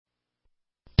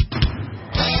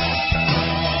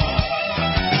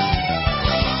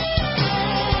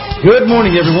Good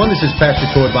morning, everyone. This is Pastor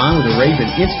Troy Bond with the Raven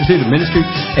Institute of Ministry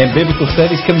and Biblical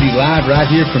Studies, coming to you live right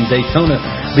here from Daytona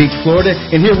Beach, Florida.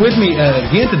 And here with me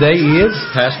again today is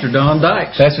Pastor Don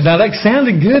Dykes. Pastor Don Dykes,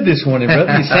 sounding good this morning, brother.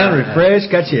 You sound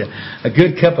refreshed. Got you a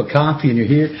good cup of coffee, and you're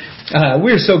here.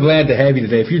 We're so glad to have you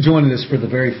today. If you're joining us for the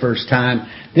very first time,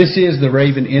 this is the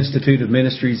Raven Institute of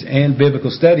Ministries and Biblical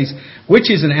Studies, which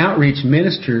is an outreach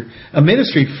ministry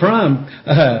from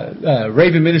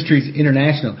Raven Ministries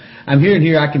International. I'm hearing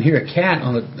here, I can hear a cat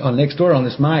on next door on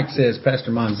this mic, says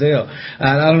Pastor Monzel.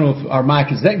 I don't know if our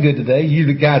mic is that good today. You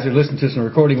the guys are listening to us in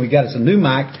recording. We got us a new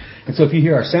mic, and so if you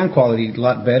hear our sound quality a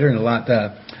lot better and a lot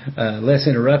less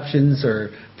interruptions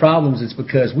or problems, it's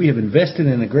because we have invested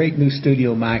in a great new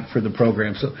studio mic for the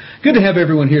program. So good to have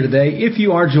everyone here today. If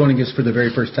you are joining us for the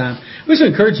very first time, we just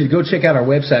encourage you to go check out our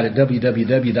website at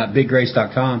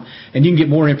www.biggrace.com, and you can get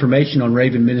more information on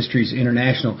Raven Ministries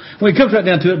International. When it comes right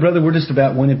down to it, brother, we're just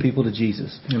about winning people to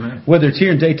Jesus. Amen. Whether it's here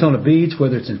in Daytona Beach,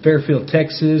 whether it's in Fairfield,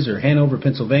 Texas, or Hanover,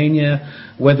 Pennsylvania,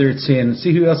 whether it's in,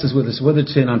 see who else is with us, whether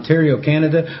it's in Ontario,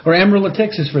 Canada, or Amarillo,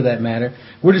 Texas for that matter,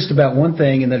 we're just about one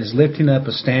thing, and that is lifting up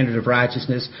a standard of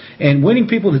righteousness and winning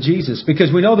people to Jesus, because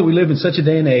we know that we live in such a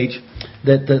day and age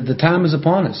that the time is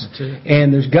upon us.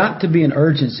 And there's got to be an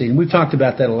urgency, and we've talked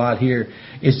about that a lot here.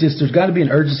 It's just there's got to be an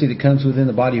urgency that comes within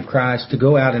the body of Christ to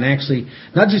go out and actually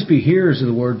not just be hearers of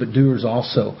the word, but doers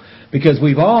also. Because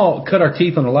we've all cut our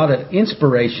teeth on a lot of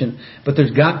inspiration, but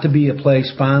there's got to be a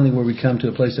place finally where we come to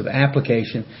a place of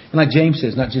application. And like James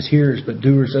says, not just hearers, but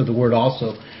doers of the word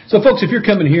also. So folks, if you're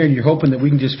coming here and you're hoping that we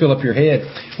can just fill up your head,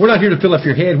 we're not here to fill up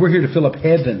your head. We're here to fill up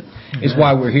heaven. Is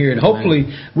why we're here. And hopefully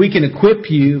we can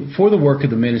equip you for the work of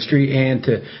the ministry and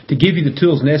to give you the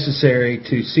tools necessary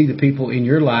to see the people in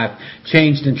your life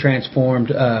changed and transformed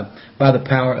by the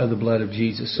power of the blood of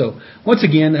Jesus. So once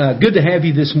again, good to have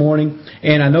you this morning.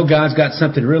 And I know God's got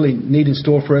something really neat in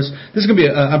store for us. This is going to be,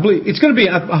 I believe, it's going to be,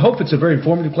 I hope it's a very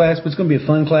informative class, but it's going to be a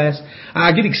fun class.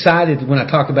 I get excited when I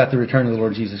talk about the return of the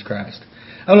Lord Jesus Christ.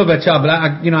 I don't know about y'all, but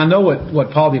I know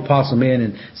what Paul the Apostle meant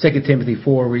in 2 Timothy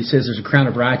 4, where he says there's a crown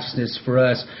of righteousness for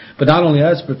us, but not only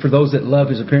us, but for those that love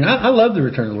His appearing. I love the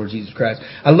return of the Lord Jesus Christ.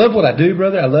 I love what I do,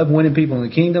 brother. I love winning people in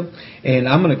the kingdom, and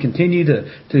I'm going to continue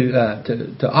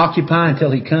to occupy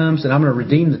until He comes, and I'm going to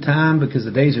redeem the time because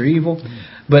the days are evil.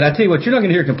 But I tell you what, you're not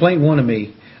going to hear complaint one of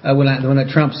me when that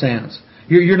trump sounds.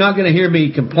 You're not going to hear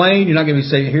me complain. You're not going to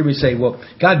hear me say, well,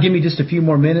 God, give me just a few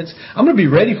more minutes. I'm going to be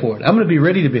ready for it. I'm going to be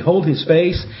ready to behold His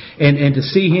face and to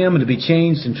see Him and to be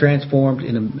changed and transformed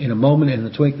in a moment and in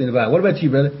the twinkling of an eye. What about you,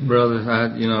 brother? Brother,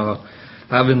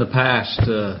 I've in the past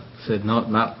said,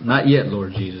 not yet,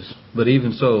 Lord Jesus. But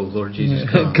even so, Lord Jesus,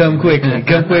 come. Come quickly.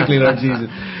 Come quickly, Lord Jesus.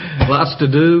 Lots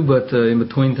to do, but in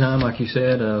between time, like you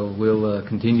said, we'll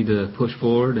continue to push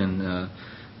forward and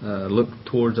look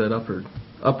towards that upward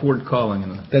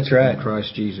calling That's right. in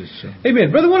Christ Jesus. So. Amen.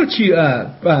 Brother, why don't you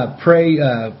pray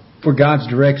for God's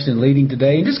direction and leading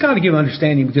today, and just kind of give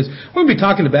understanding, because we're going to be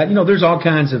talking about, there's all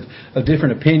kinds of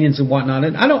different opinions and whatnot.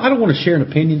 And I don't want to share an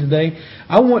opinion today.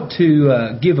 I want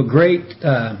to give a great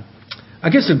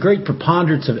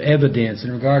preponderance of evidence in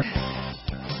regard